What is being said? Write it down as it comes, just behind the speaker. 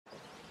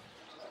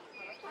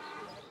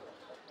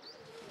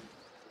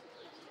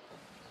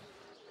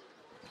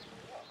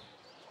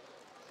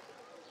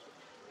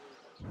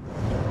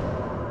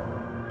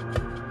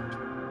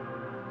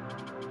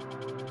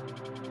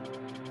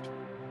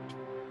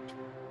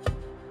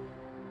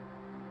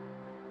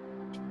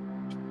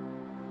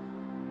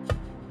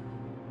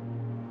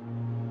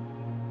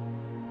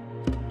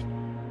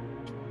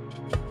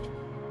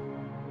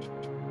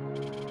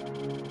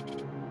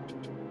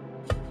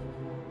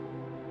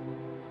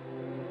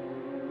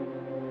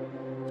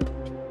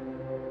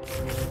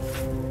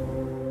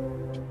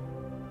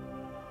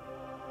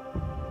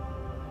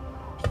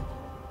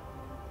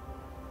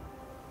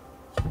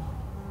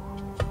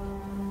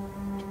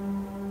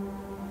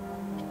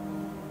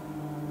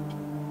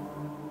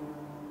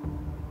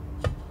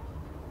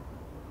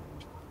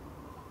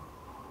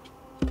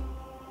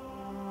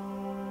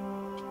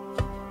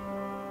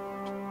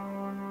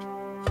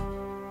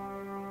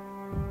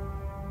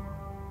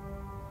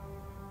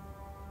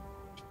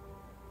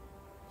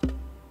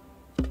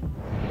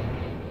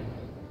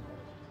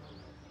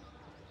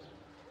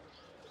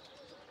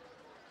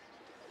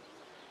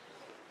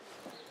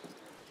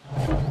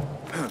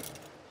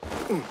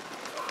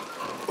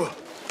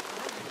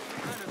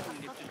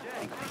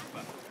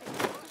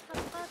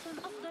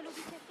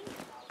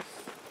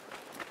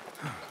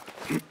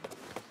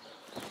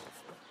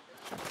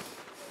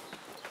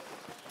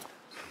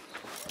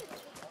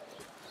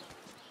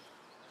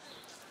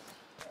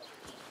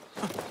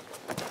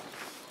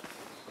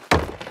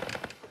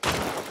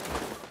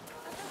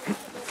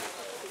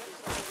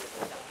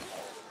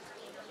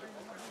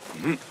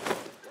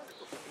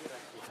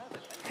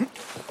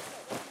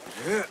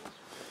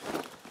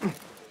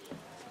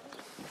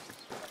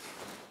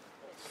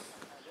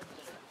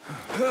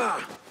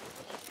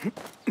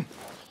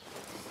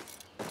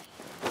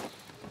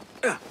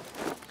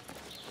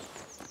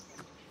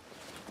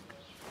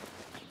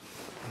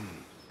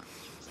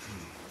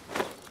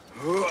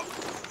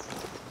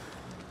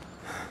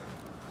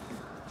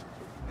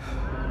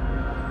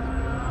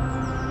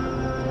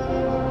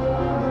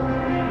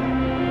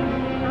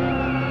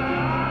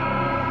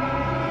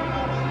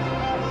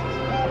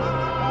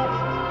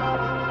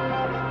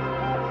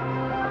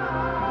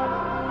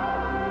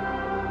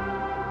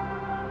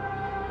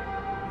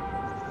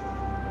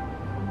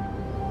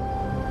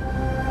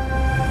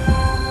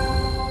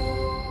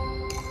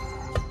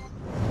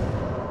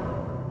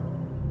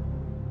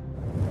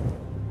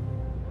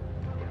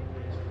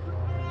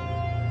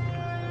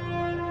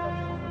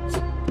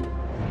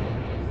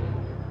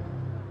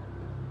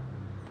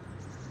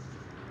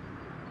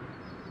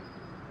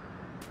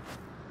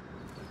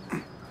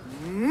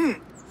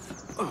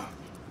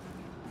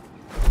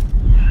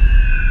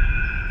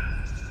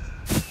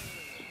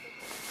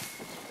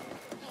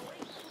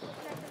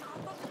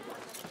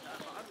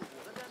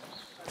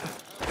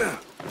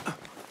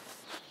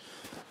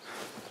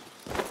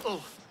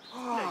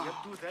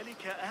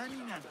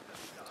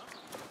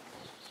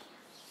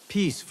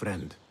Peace,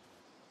 friend.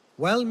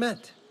 Well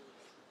met.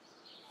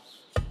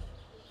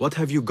 What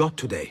have you got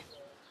today?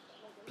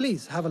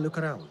 Please have a look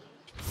around.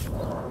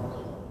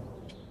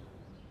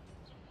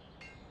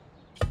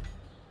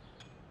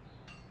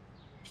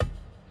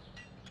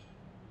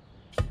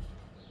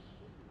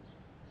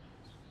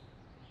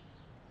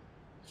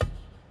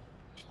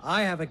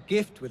 I have a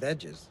gift with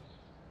edges.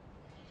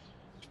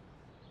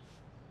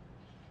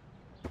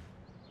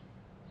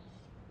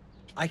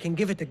 I can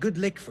give it a good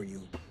lick for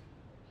you.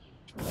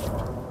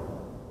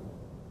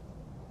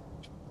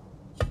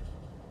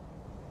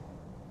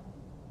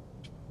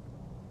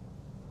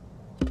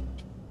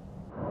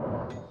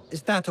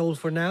 Is that all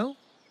for now?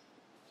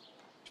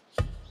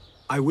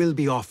 I will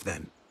be off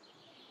then.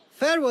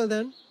 Farewell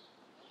then.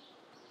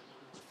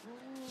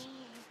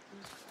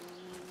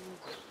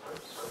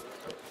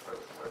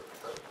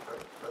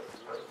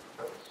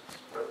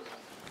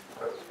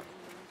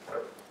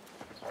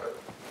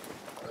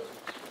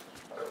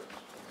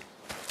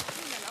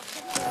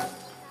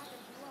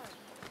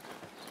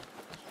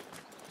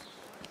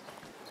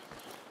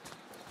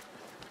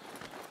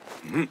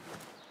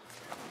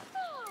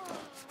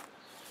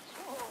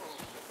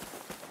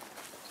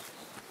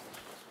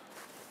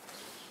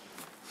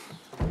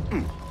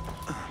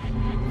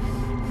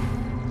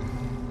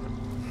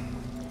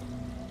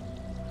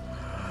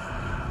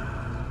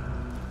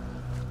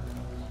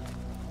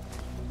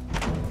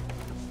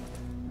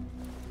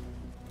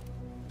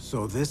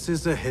 So this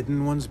is a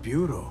Hidden One's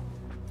bureau.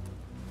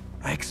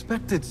 I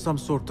expected some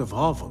sort of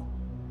hovel.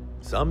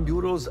 Some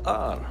bureaus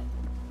are.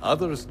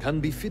 Others can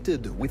be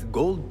fitted with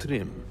gold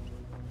trim.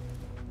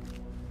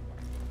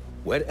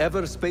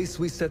 Wherever space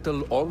we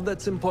settle, all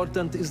that's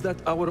important is that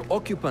our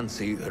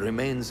occupancy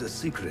remains a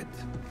secret.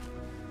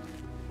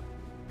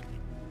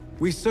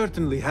 We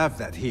certainly have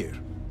that here.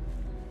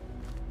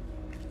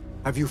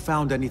 Have you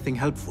found anything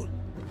helpful?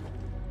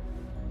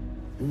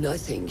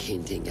 Nothing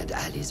hinting at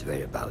Ali's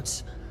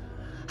whereabouts.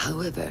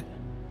 However,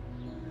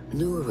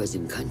 Noor was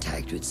in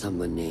contact with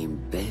someone named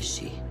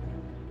Beshi.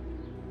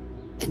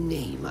 A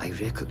name I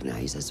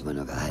recognize as one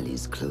of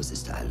Ali's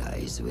closest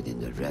allies within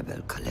the Rebel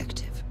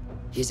Collective.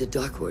 He's a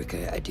dock worker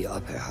at the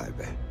Upper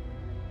Harbor.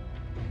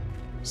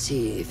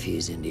 See if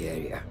he's in the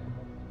area.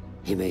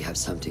 He may have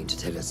something to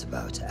tell us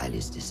about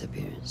Ali's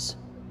disappearance.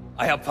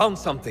 I have found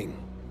something.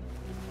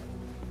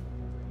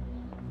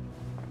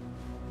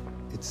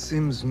 It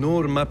seems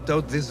Noor mapped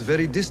out this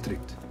very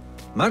district.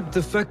 Marked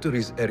the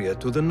factories area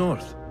to the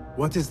north.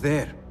 What is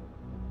there?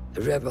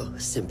 Rebel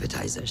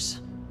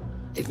sympathizers.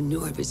 If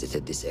Noor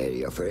visited this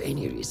area for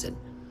any reason,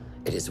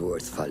 it is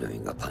worth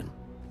following upon.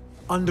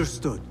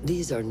 Understood.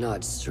 These are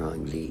not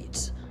strong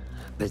leads,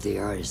 but they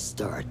are a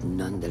start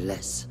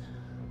nonetheless.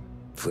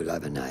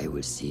 Fulav and I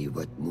will see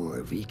what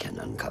more we can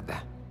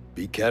uncover.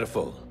 Be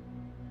careful.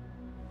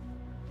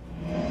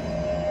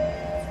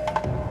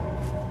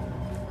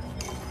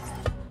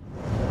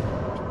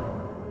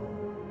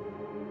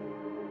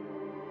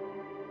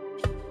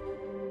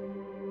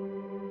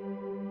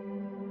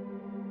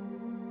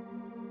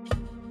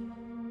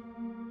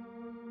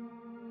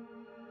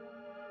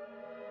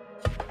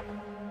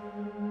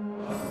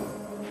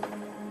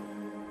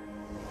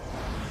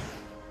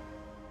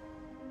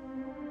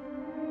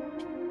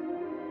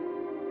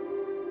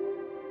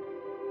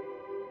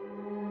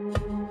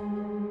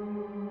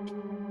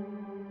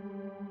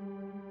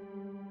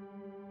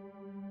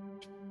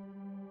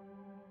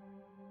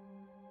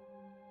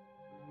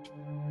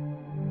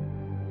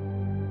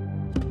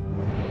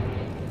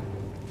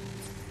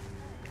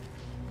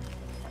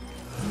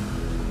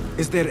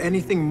 Is there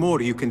anything more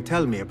you can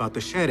tell me about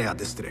the Sharia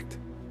district?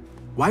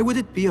 Why would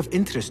it be of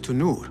interest to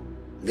Noor?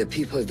 The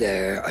people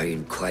there are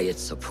in quiet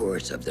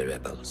support of the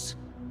rebels.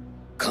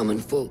 Common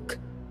folk,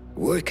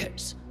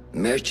 Workers,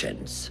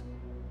 merchants.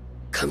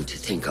 Come to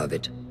think of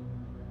it,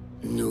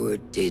 Noor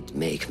did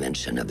make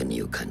mention of a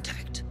new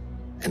contact.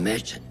 A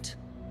merchant.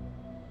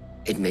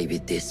 It may be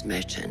this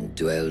merchant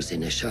dwells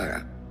in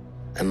Ashara,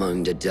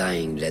 among the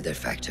dying leather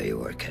factory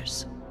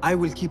workers. I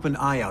will keep an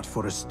eye out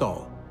for a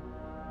stall.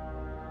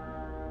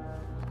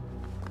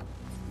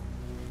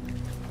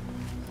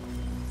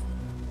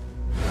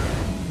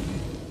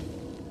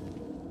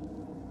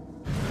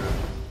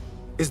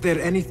 Is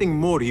there anything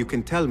more you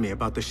can tell me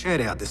about the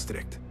Sharia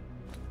district?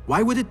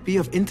 Why would it be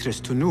of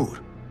interest to Noor?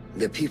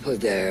 The people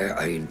there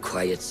are in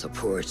quiet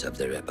support of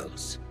the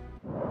rebels.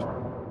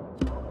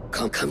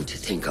 Come to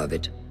think of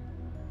it,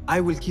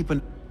 I will keep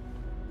an...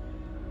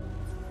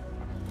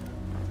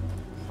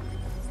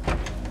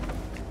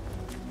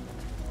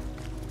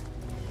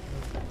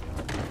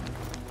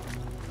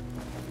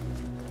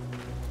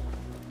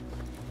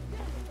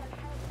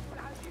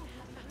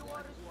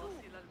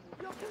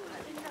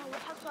 إنه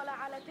حصل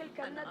على تلك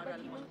الندبة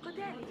من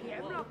قتاله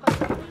عملاقا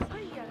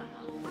حقيقيا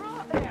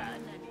رائع.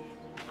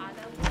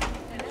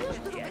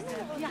 يصدر منه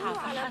العثور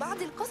على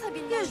بعض القصب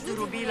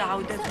يجدر بي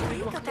العودة في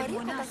الوقت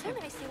المناسب.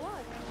 صنع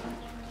سوار.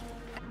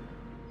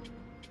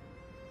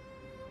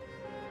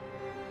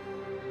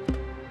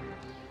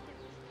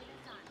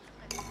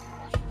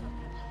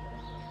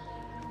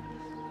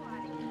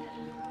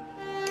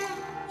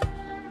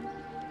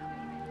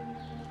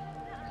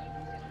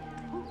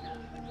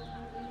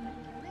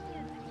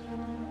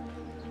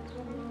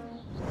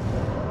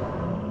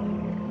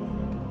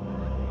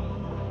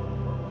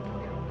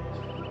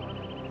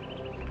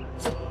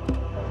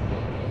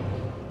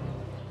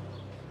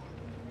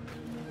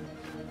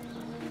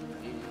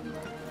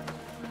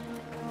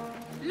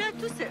 لا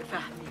تسئ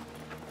فهمي.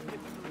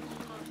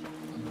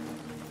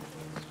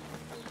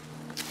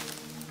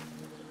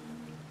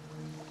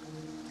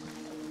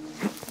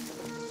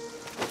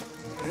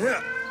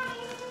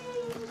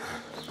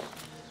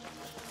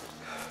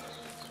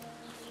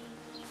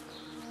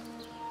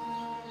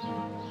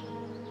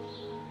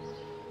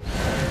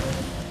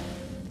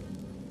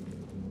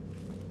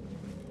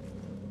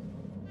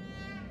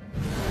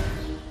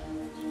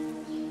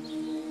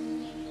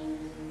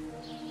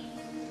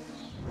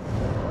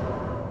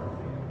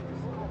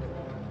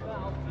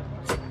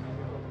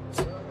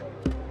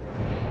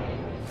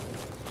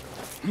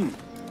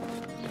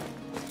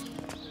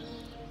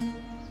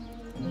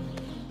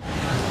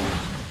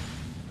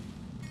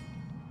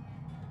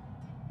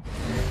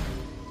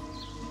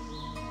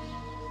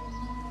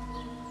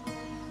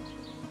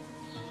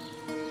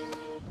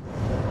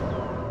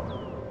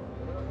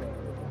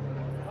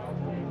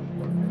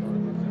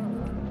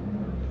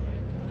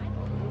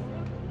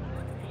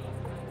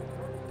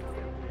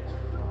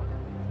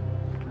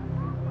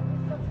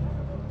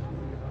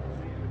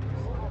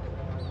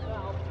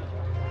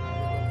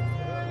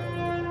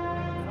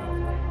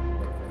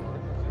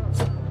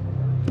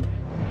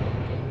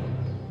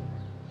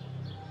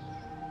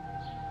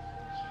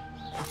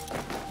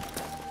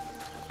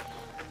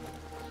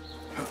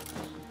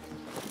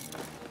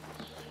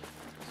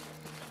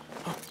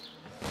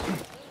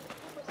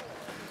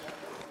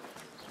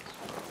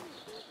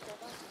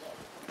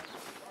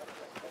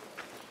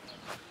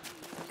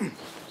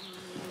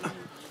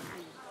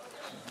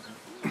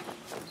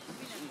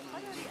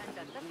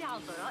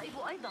 الضرائب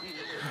أيضا.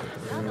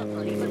 هذا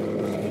الضريبة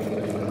متأكدة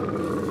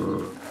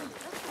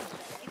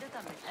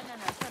من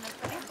أننا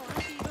سنستريح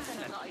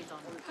رشيدنا أيضا.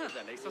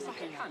 هذا ليس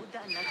صحيحا. لابد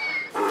أن ندفع.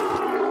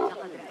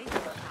 لقد رأيت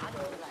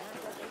تعدد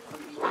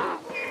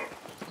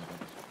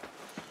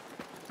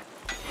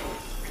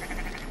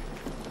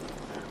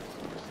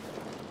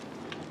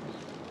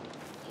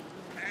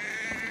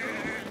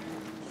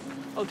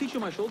I'll teach you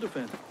my shoulder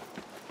fan.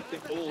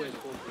 Always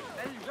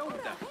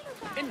الجودة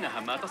إنها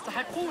ما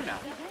تستحقونه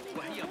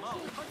وهي ما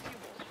أقدمه.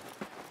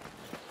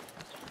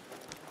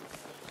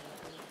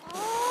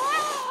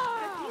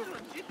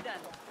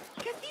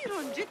 كثير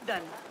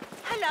جدا.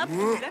 هل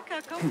أبدو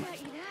لك كون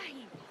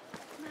إلهي؟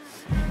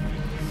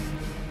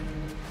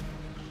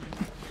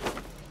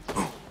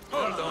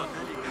 Hold on.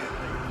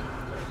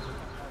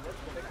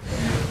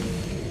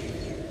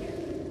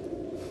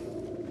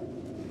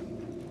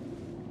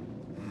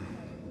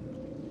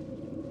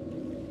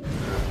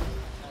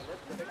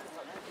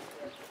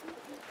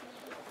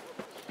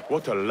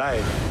 What a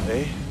life,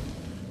 eh?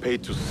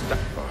 Paid to stack.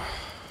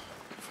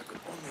 If I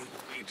could only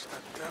reach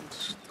that damn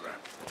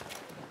strap.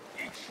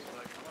 Each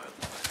like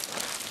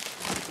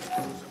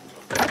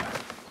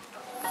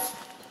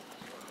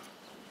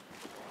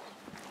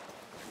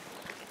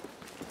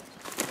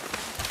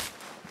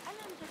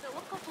ألم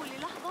تتوقفوا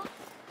للحظة؟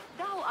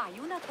 دعوا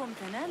أعينكم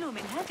تنال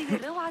من هذه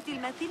الروعة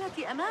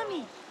الماثلة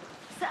أمامي.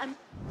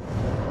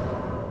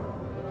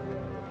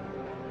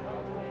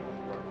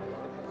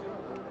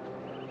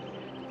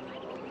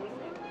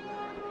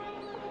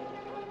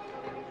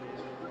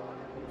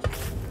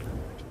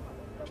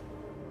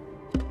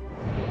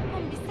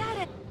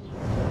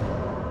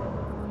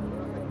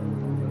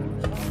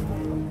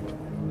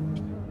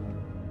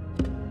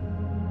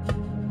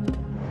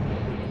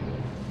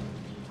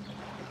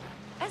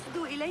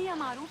 إلي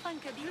معروفا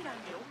كبيرا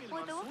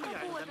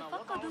وتوقفوا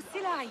وتفقدوا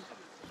السلع.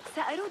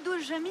 سأرد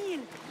الجميل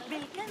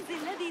بالكنز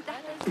الذي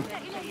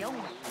تحتاجون إلى اليوم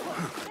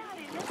وبالسعر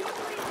الذي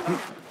تريدونه.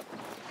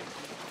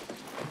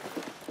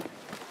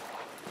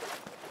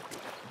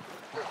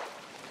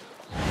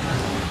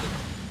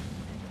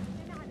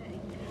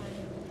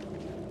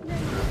 لا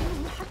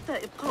يمكنه حتى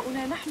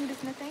إبقاؤنا نحن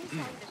الاثنتين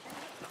سعيدتين.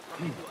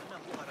 أعتقد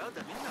أنه أراد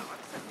منا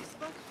عكس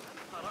النسبة.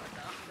 قرأت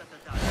أحدث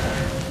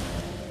تعليمات.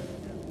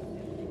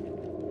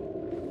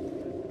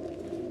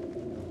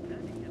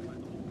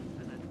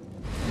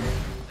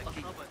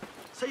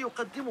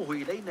 سيقدمه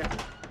إلينا.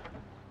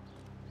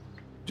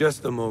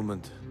 Just a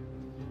moment.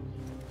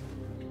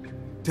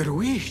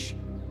 Darwish!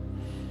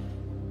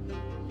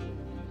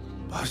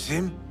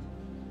 Basim?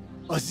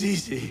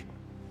 Azizi?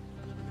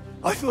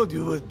 I thought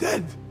you were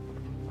dead.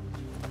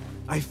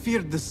 I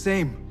feared the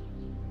same.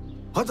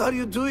 What are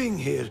you doing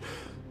here?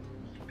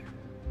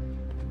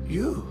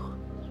 You?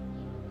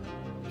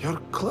 Your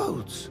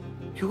clothes?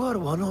 You are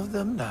one of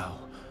them now.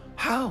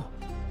 How?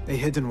 A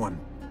hidden one.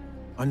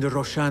 Under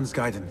Roshan's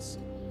guidance.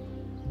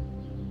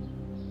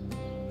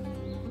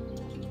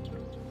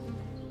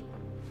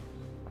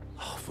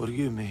 Oh,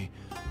 forgive me.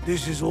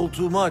 This is all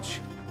too much.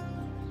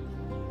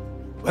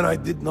 When I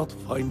did not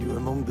find you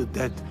among the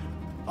dead,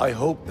 I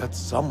hoped that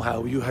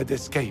somehow you had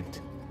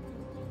escaped.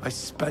 I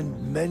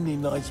spent many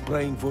nights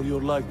praying for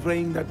your life,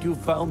 praying that you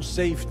found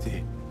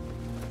safety.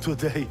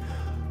 Today,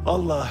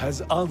 Allah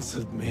has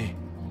answered me.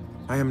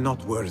 I am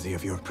not worthy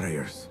of your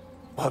prayers.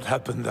 What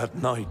happened that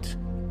night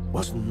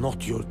was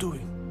not your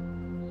doing.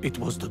 It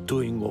was the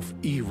doing of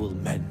evil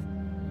men.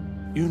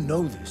 You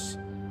know this.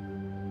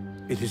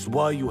 It is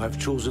why you have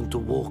chosen to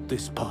walk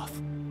this path.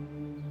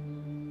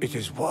 It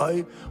is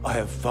why I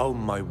have found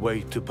my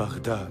way to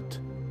Baghdad.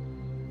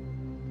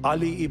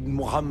 Ali ibn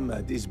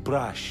Muhammad is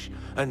brash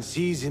and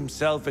sees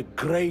himself a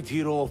great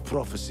hero of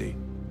prophecy.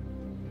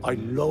 I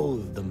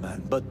loathe the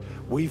man, but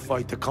we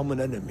fight a common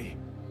enemy.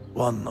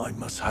 One I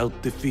must help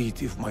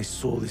defeat if my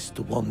soul is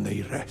to one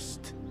day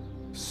rest.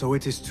 So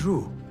it is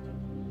true.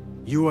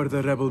 You are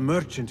the rebel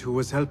merchant who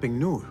was helping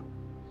Noor.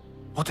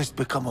 What has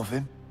become of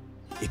him?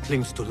 He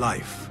clings to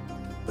life,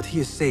 but he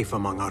is safe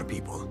among our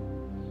people.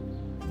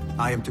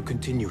 I am to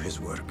continue his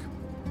work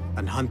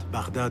and hunt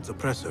Baghdad's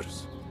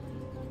oppressors.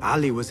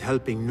 Ali was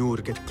helping Noor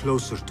get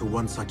closer to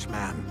one such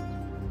man.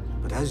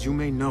 But as you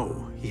may know,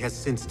 he has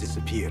since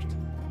disappeared.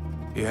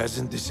 He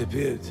hasn't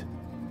disappeared.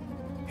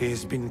 He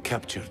has been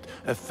captured,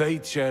 a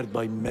fate shared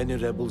by many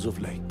rebels of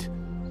late.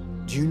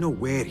 Do you know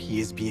where he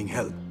is being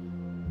held?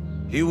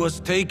 He was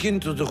taken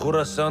to the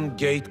Khurasan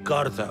Gate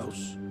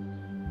guardhouse.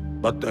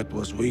 But that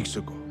was weeks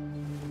ago.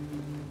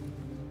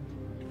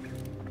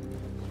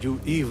 You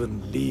even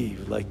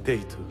leave like they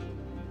do.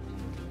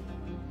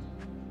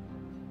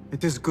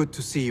 It is good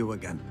to see you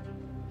again.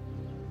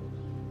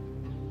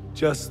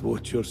 Just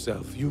watch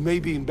yourself. You may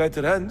be in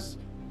better hands,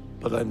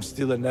 but I'm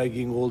still a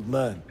nagging old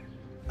man.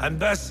 And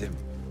Basim,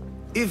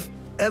 if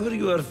ever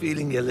you are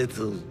feeling a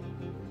little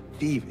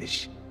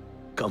thievish,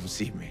 come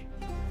see me.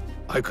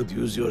 I could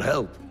use your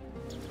help.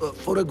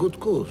 For a good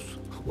cause,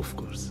 of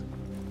course.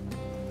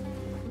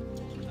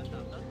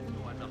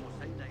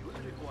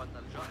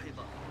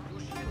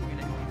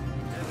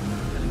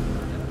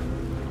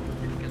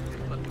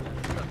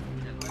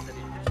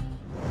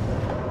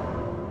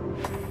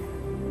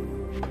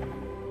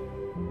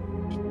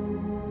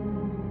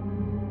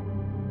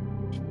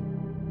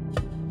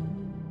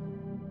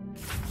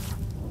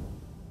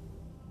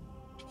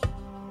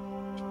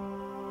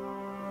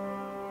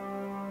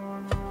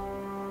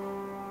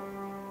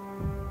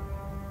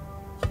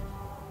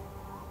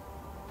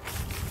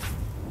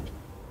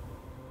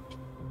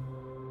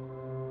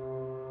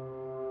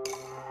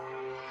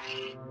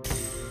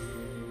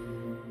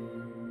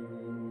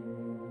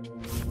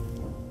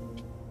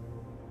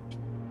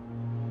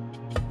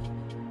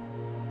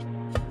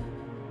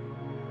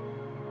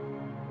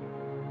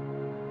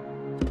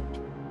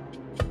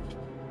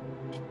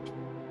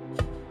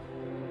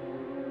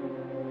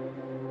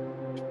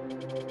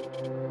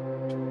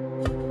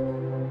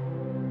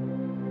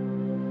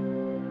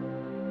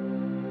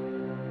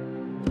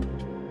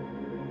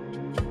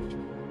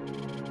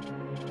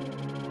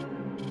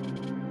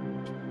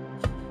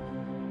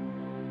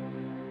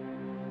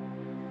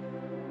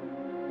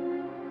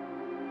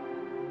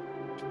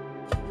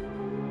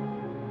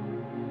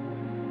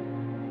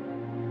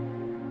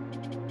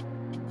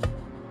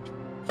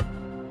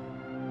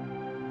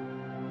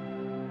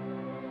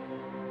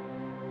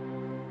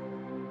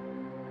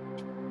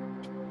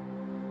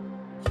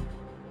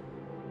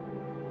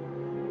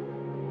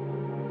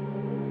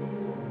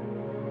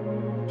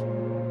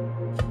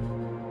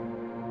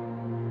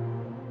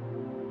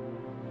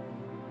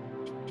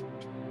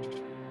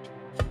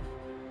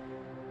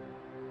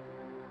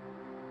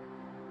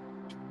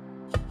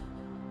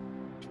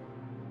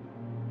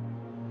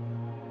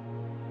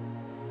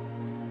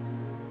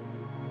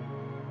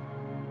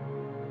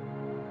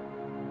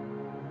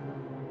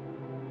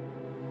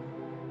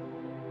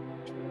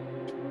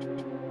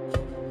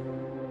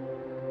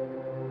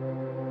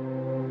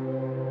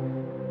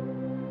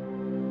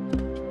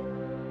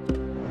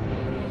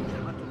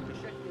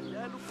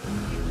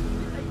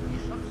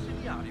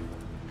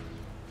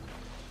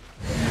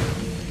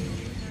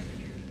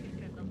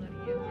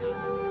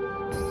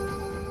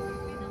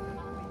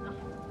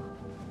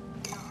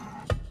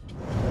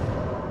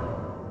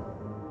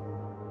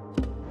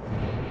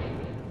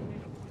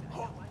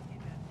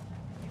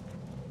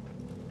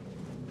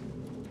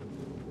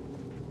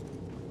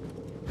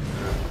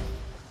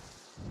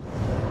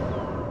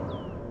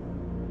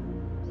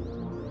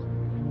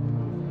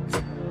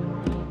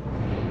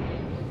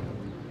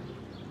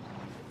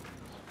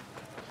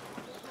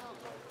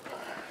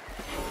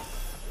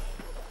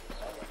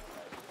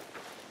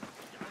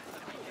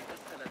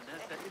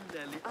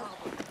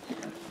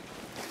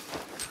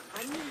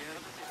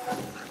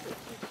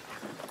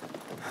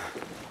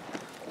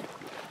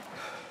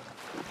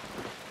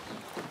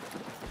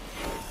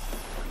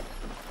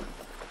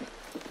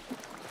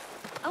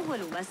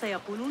 تناولوا ما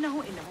سيقولونه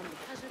إنهم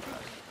بحاجة.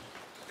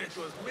 It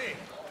was me.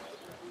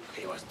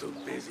 He was too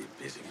busy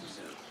pissing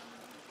himself.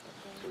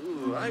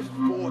 Ooh, I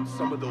fought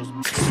some of those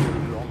people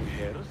with long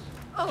hairs.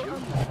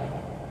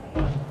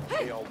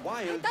 They are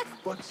wild,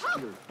 but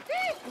skilled.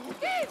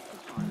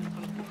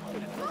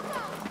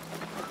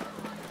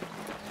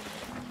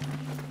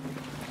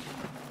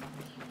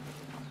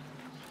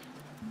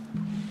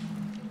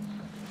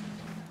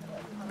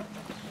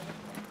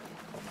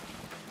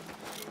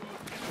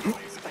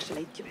 Special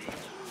agent.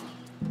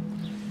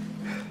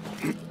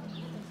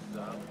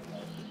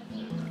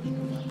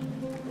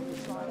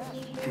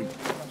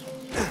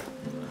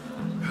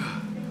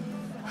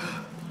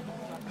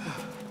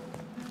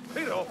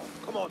 Hero,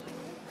 come on.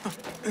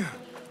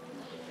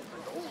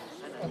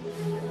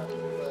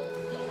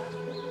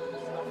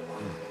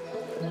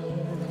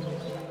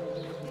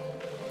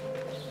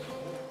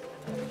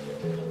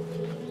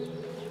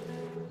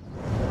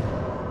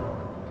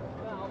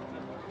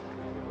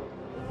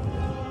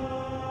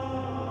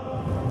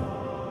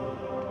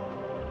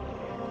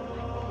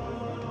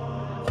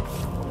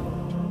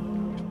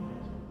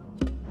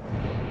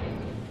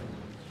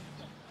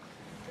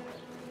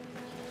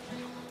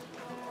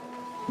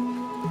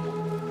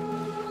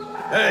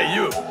 Hey,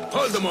 you!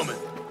 Hold a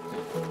moment!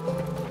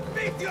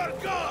 Meet your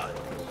god!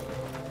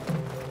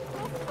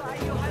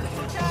 أيها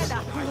القتالة.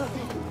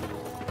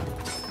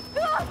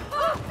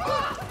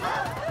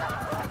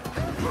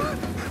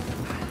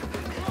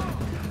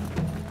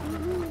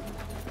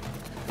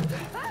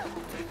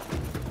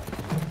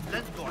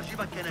 لن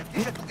تعجبك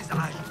نتيجة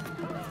إزعاجي.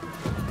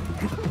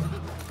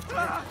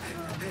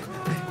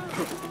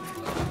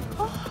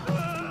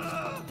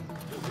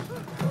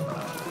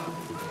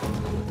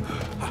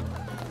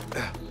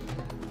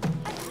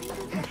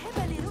 الذهاب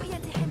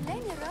لرؤية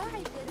حملان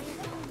الراعي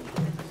الجريمة.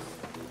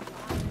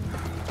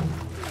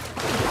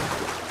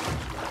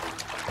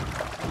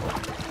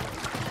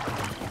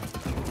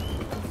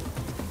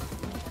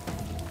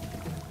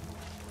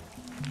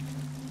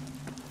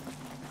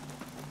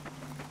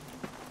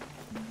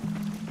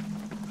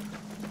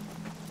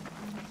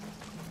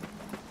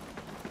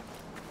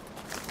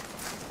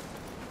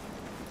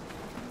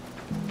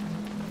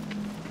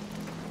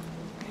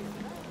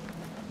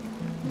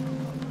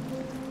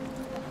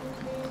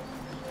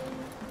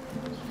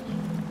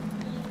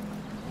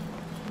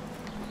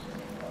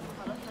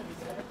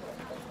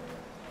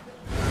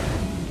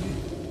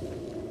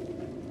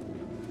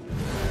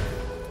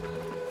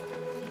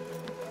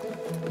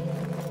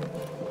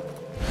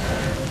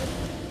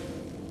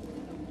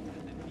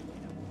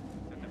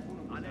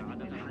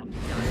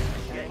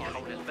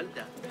 حول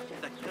البلدة.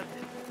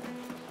 ذكرتني.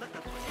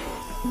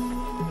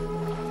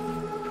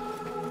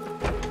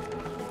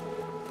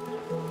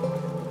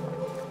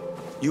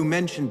 You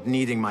mentioned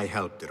needing my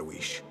help,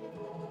 Derwish.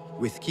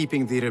 With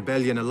keeping the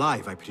rebellion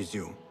alive, I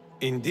presume.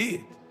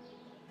 Indeed.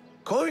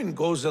 Coin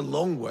goes a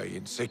long way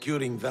in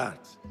securing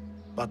that.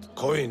 But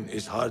coin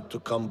is hard to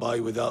come by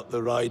without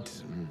the right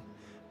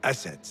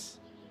assets.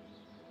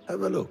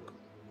 Have a look.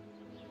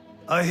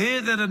 I hear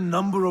that a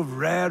number of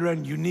rare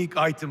and unique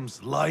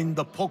items line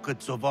the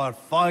pockets of our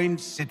fine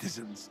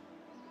citizens.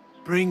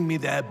 Bring me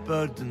their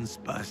burdens,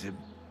 Basim,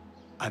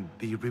 and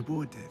be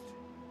rewarded.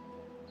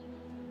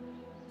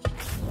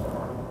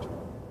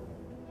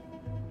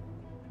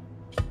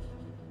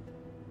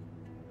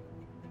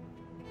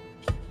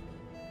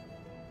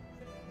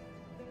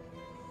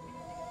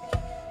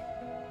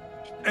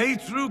 A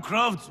true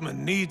craftsman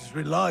needs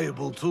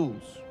reliable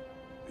tools.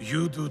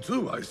 You do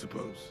too, I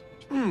suppose.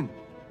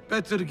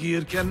 Better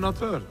gear cannot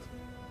hurt.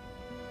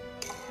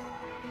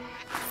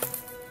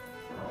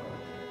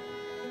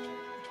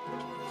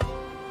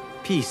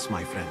 Peace,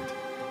 my friend.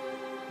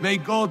 May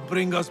God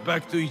bring us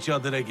back to each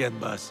other again,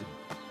 Basim.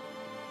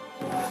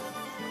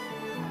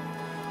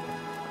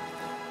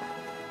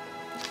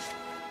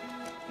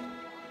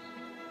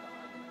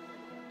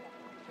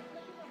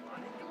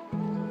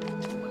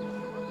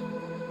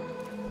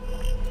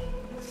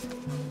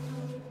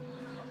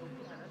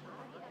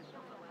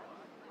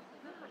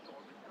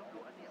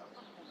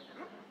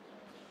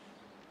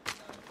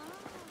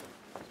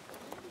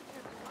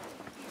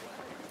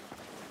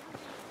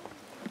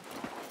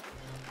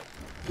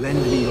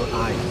 Lend me your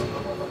eyes.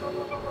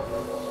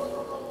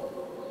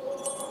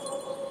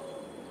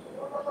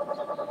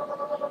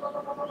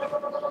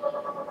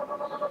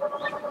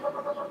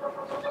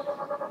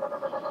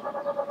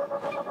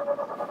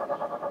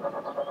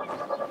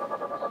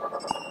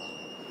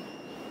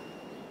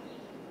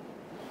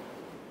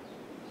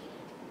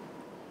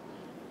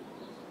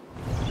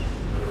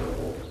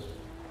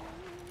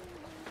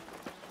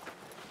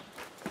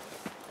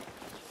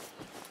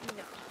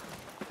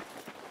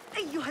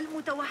 أيها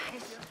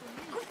المتوحش،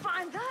 كف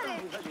عن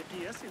ذلك.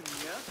 لقياس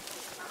المياه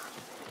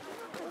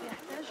قد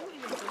يحتاج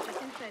إلى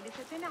زوجة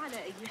ثالثة على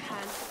أي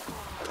حال.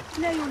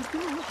 لا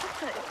يمكنه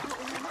حتى إطفاء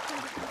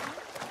المحرقة.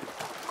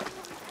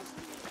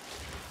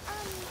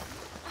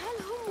 هل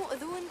هم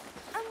مؤذون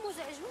أم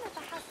مزعجون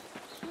فحسب؟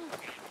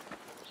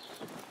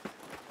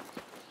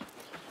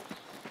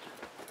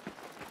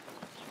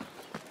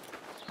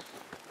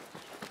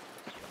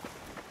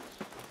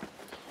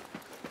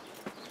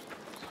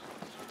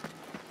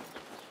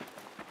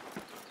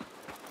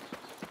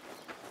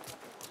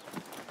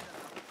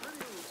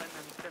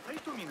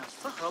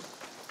 الأقرب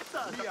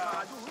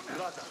سأتقاعدون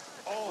غدا.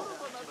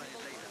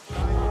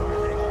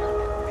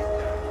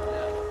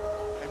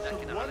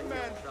 لكن علي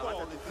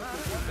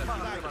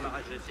مساعدة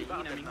العاجزين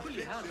من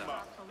كل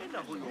هذا.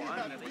 إنه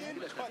يعاني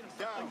من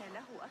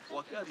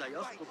وكاد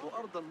يسقط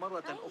أرضا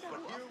مرة أخرى.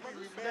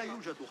 لا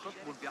يوجد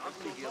خصم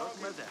بعقله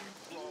رغم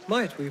ذلك.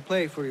 Might we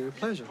play for your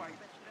pleasure?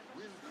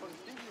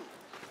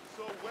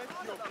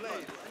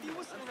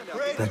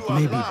 That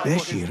may be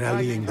Beshi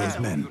rallying those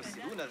men.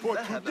 For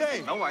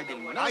today,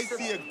 I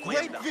see a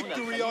great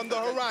victory on the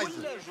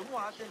horizon.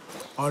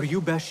 Are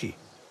you Beshi?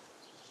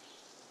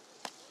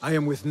 I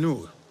am with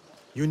Nur.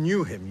 You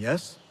knew him,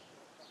 yes?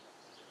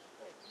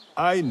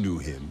 I knew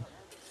him.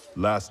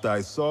 Last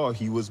I saw,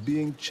 he was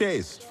being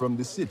chased from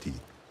the city.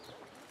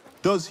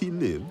 Does he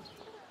live?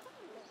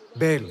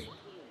 Barely,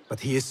 but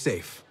he is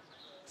safe.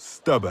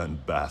 Stubborn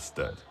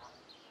bastard.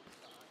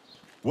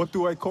 What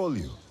do I call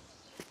you?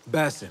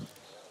 Basim.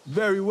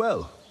 Very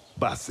well,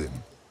 Basim.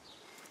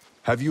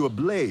 Have you a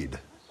blade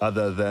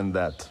other than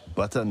that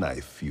butter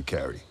knife you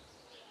carry?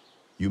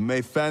 You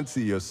may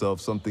fancy yourself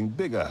something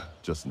bigger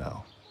just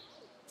now.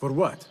 For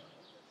what?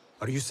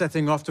 Are you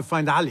setting off to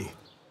find Ali?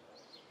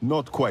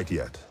 Not quite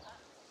yet.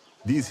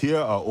 These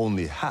here are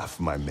only half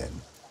my men.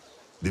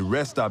 The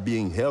rest are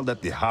being held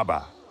at the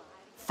Haba,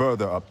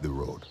 further up the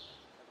road.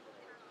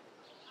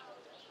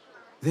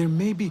 There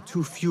may be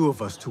too few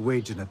of us to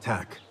wage an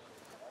attack.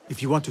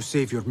 If you want to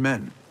save your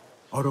men,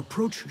 our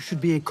approach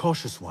should be a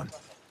cautious one.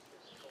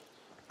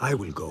 I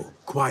will go,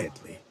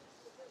 quietly.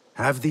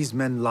 Have these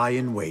men lie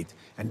in wait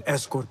and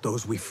escort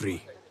those we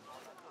free.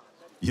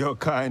 Your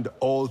kind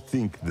all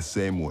think the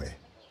same way.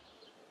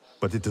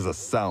 But it is a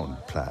sound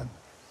plan.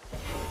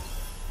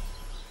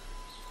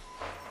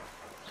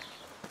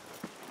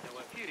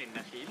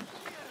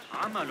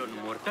 عمل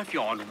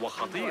مرتفع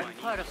وخطير.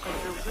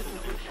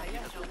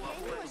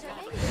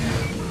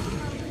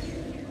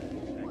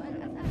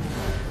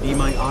 Be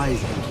my eyes,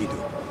 Enkidu.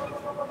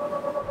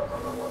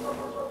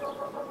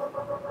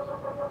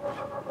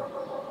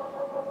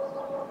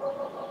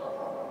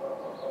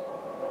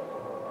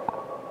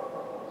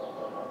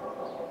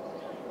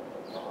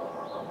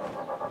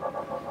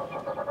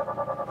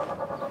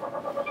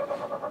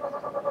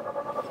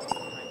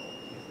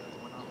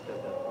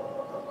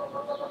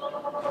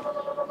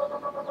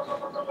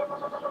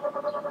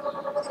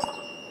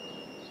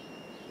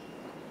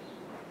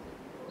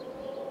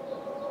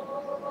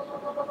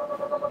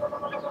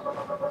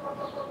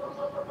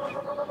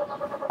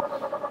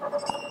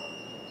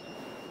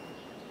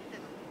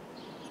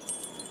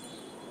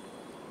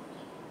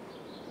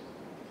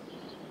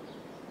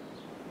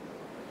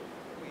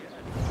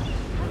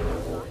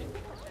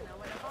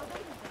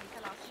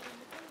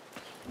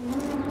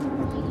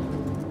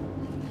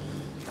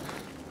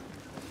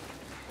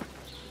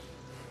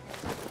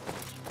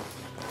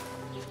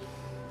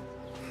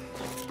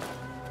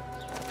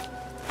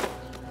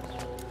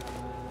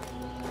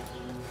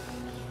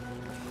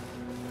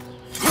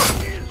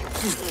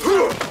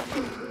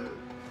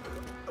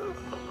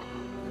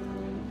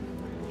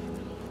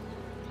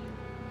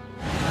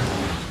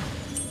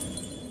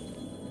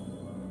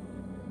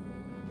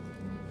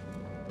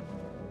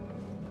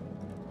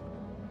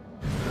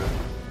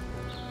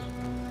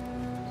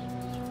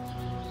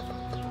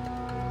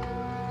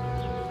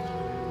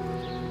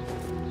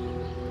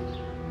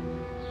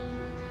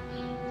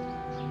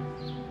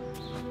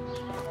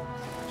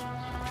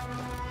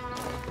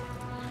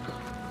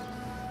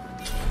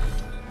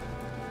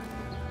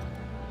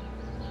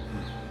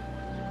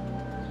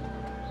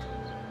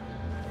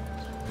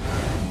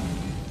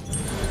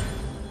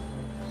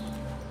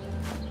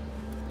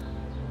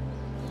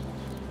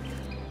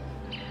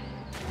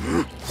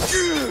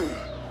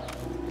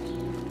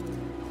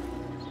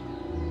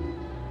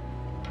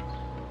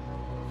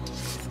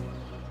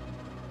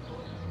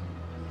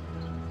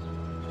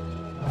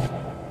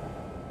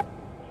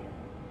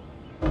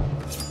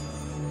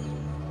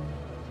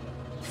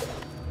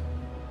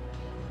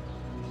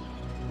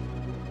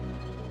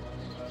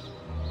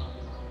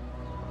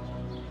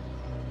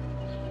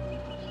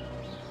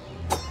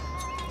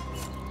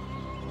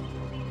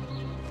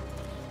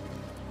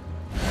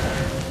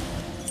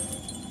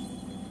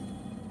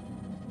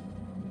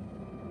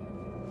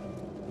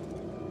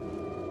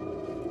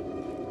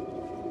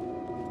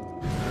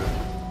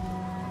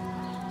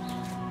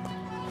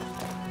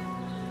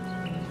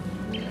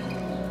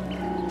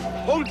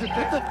 Hold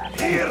it!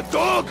 Here,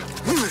 dog!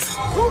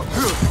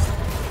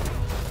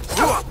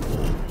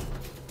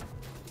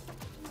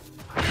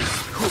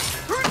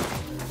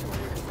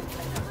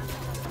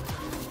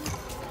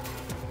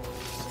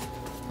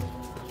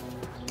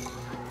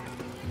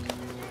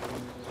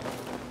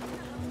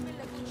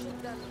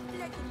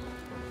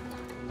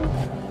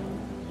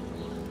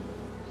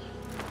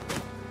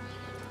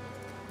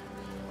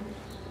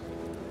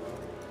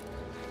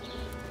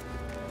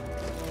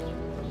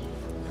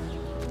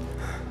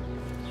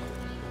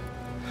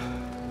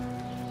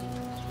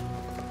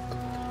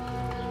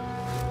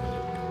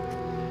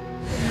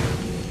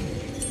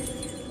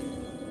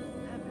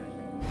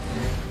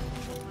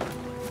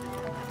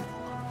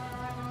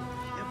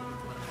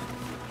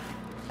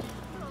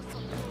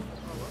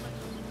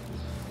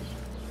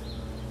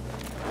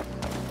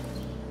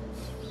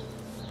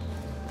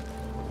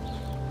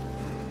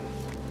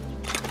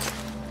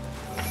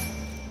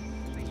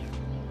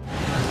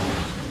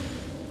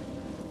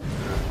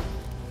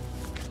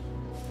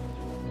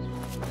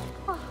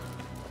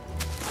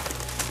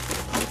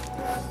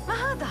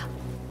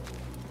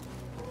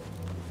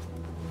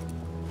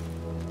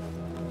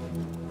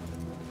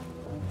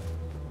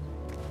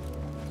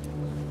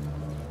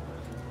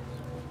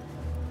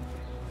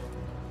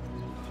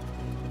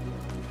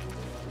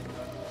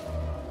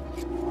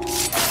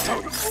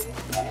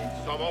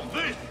 Some of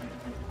this!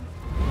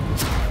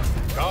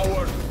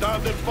 Cowards,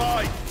 stand and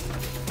fight!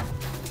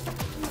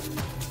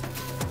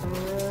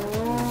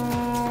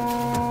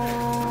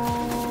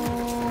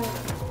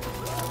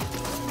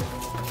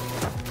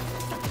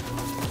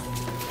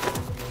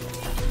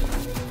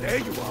 There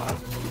you are.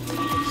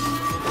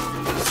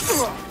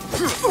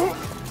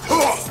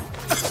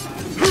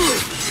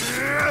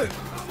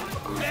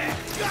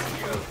 Got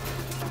you.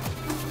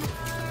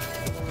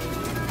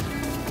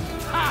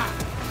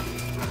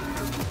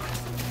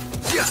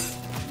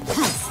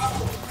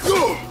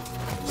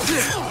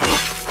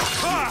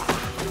 Ha!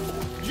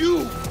 You!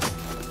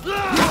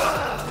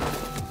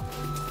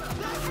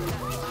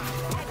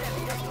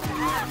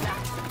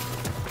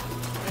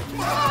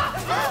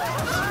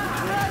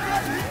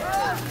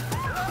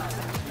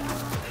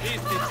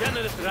 These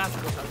degenerate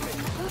rascals are making.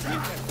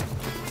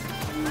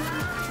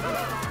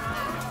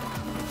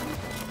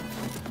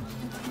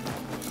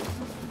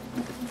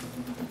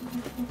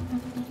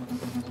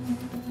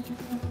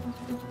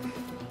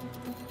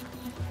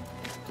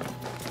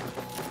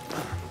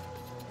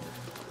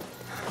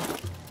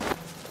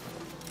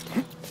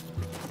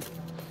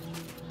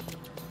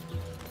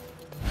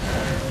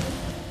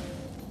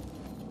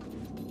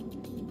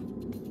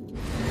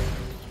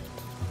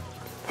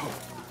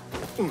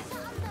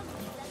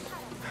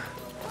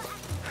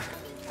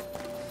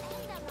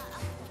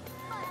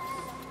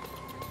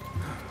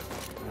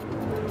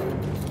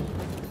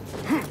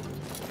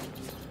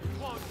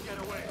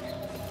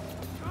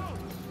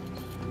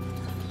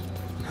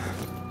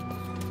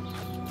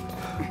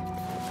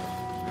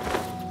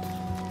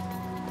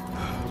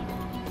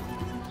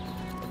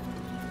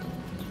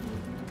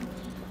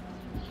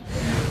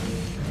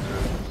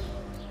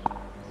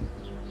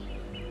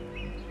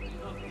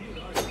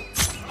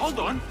 Hold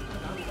on!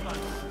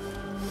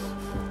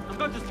 I'm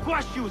going to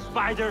squash you,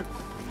 spider!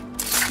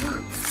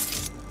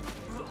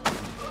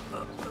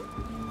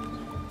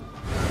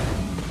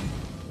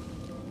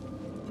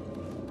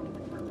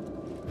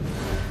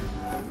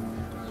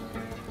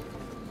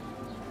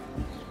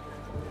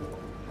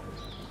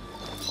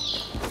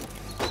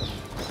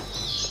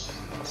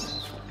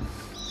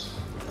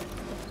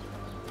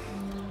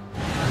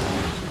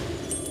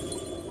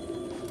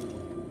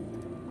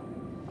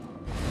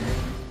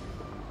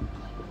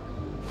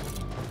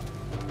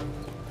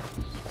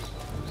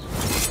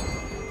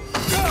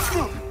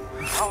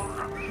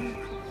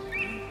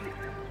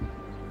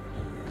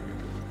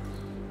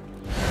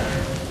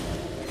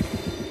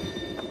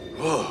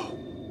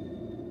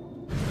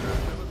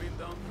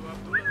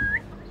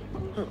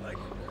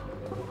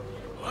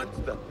 What's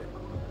that thing?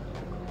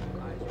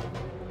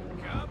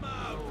 Come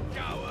out,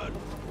 coward!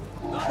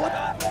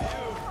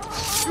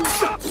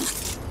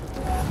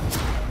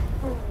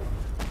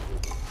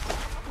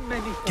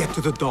 Get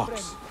to the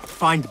docks.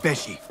 Find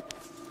Beshi.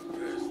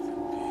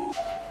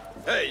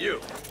 Hey,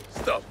 you!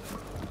 Stop!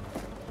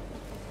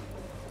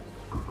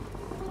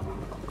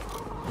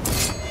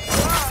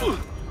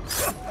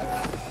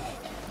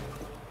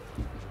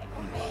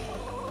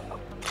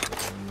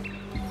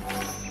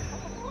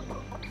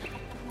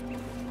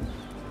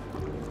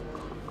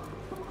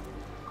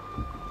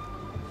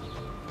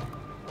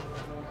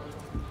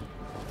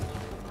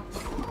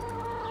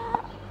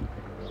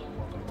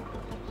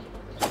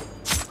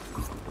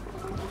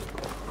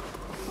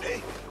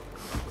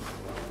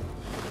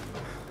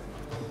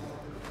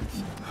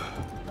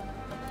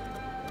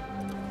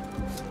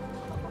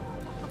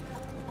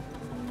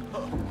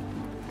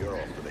 You're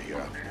off to the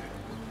hereafter.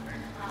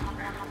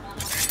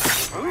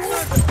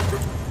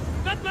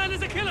 That man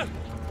is a killer!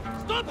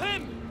 Stop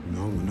him!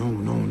 No, no,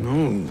 no,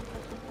 no.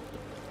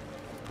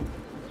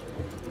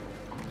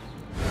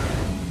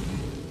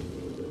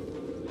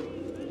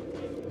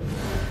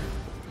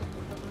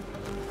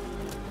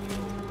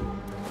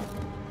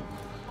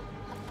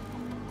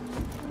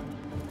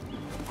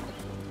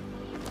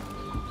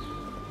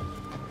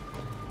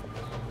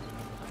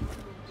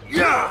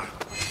 Yeah!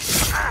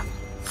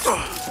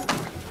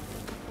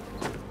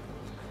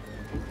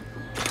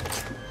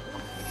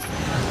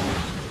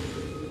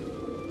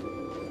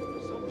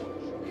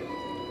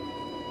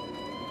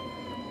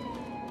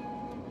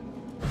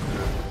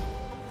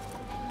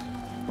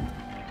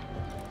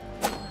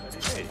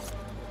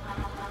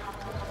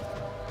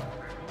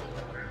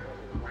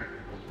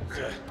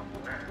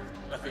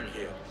 Nothing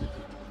here.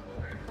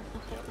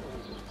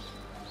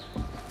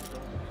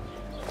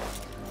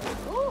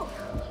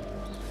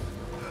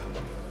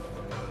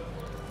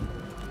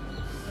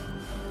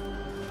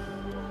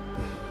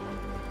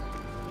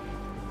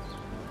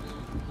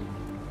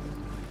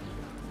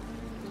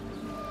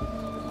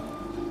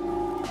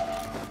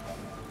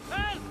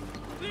 Help!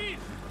 Please!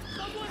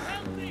 Someone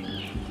help me!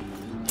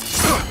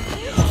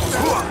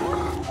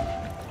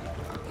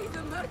 He's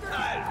a murderer.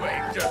 I'll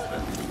wait just a...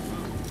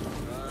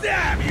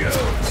 Damn you!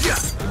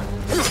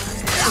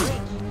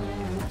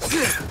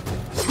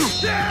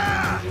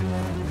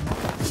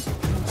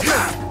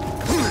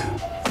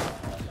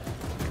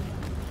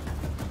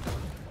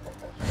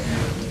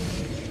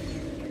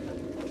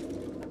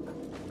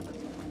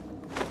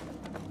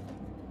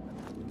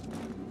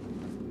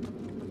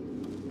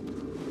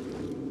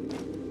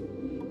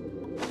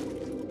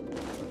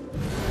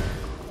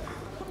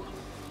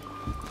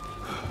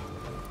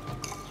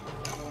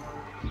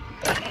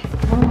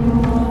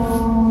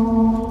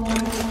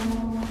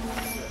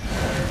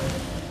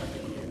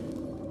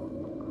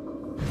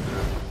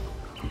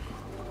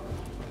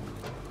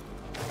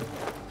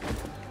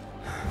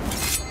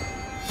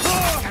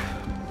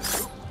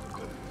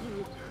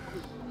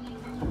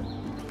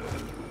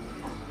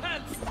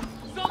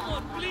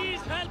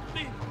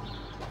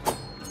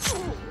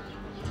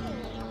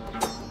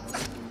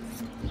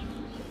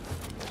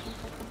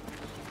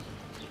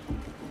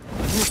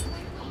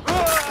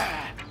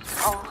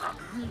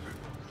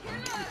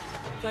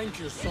 Thank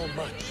you so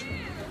much.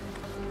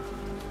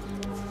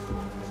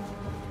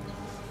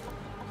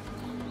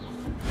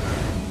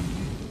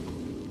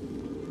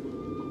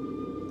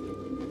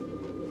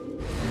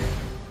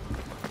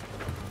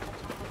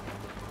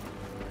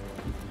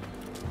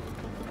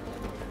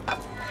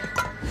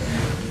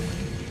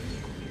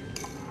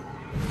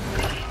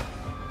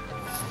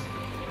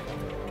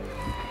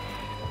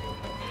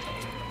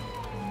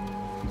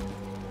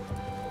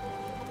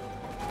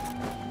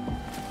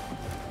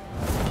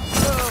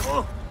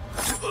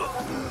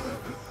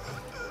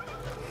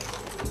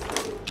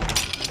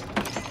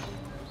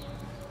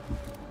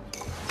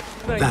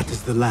 That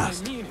is the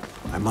last.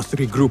 I must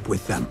regroup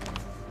with them.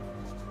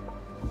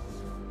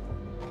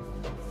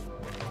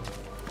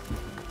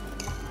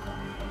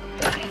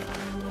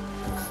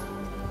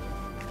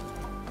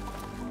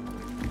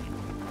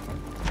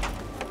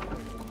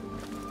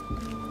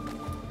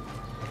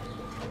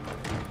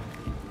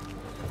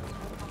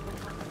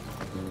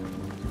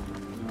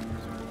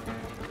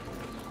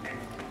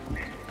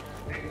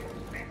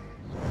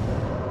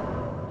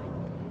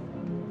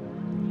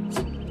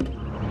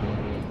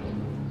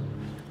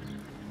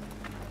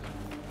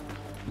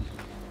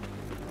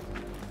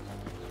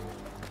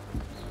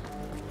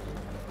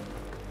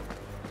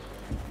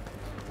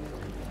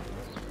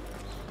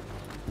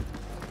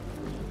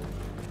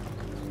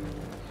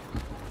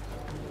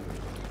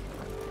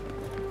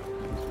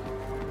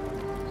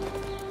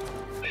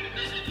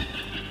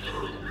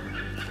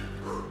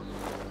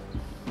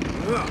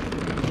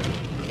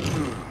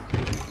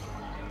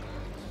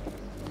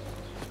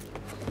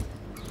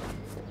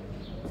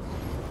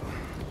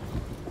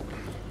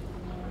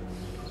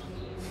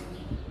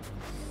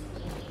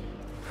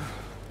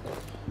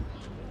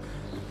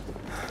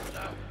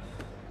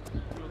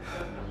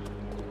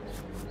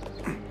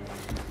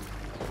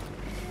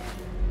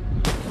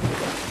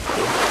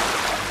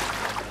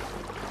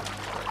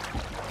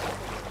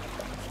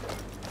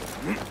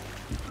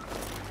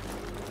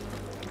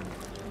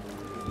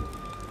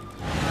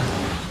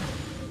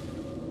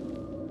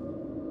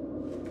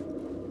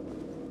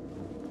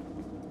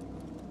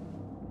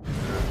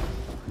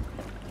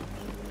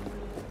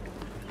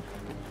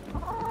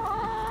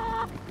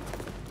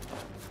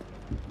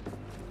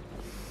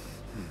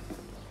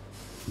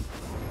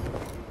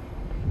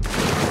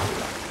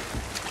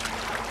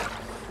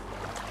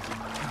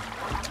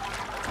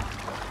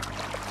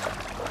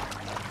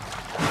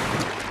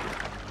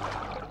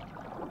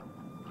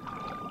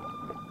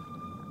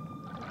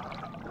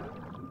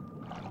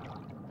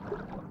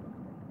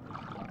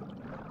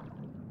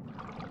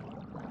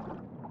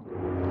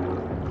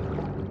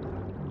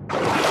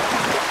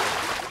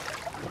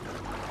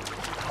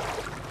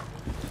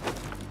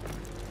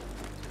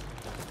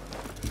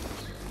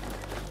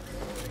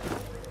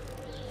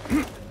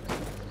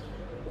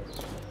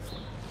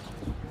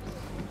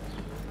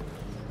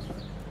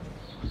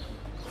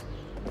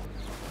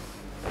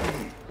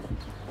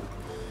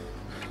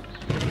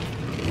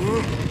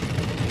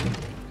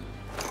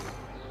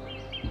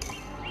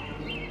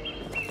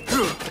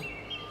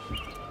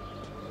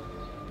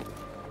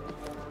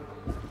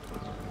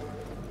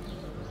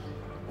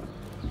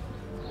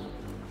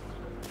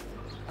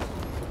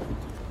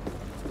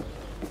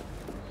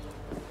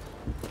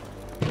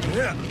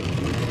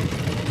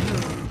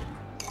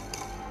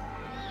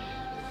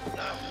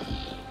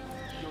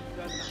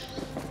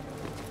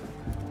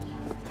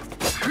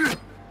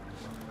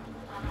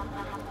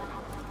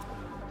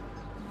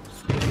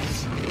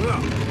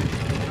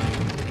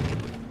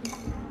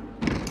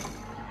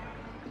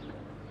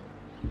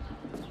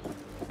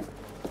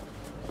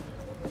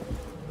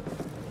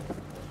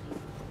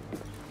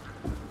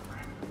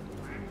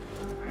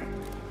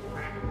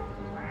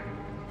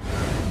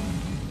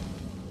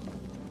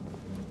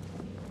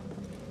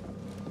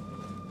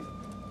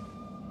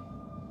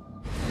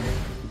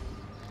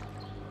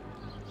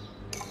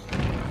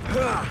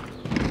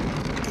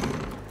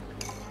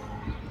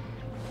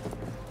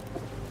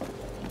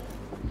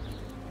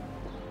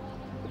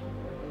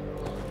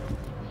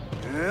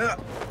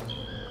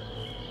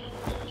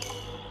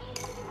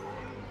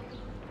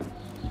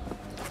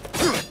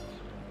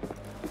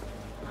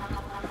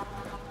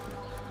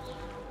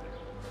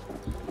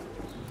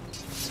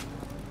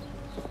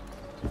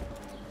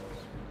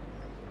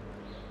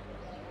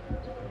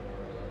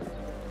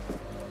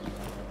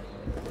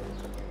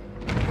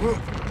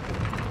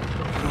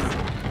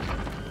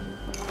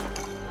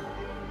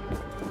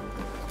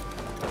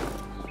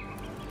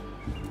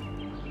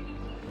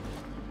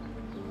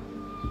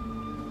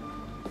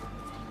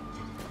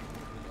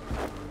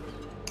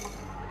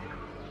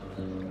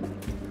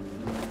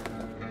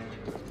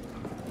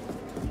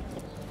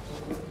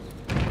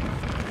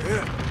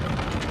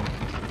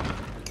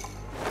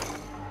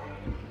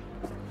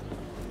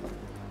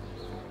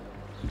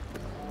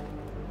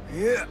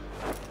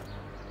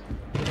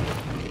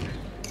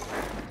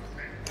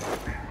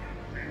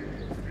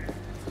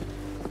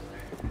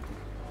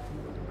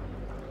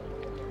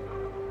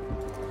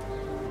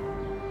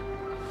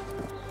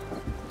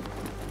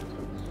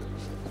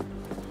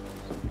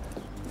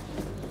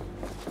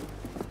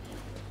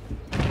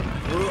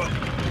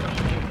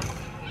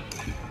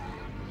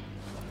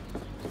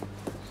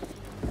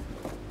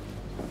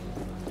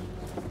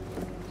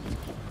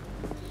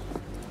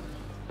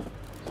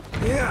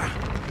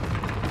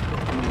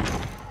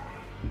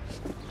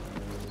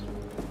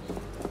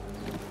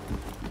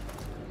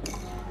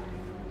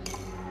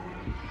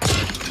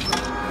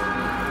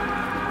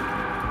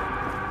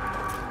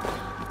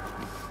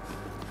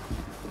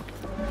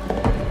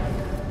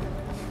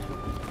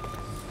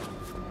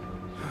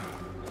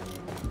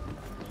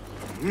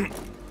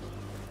 Mm.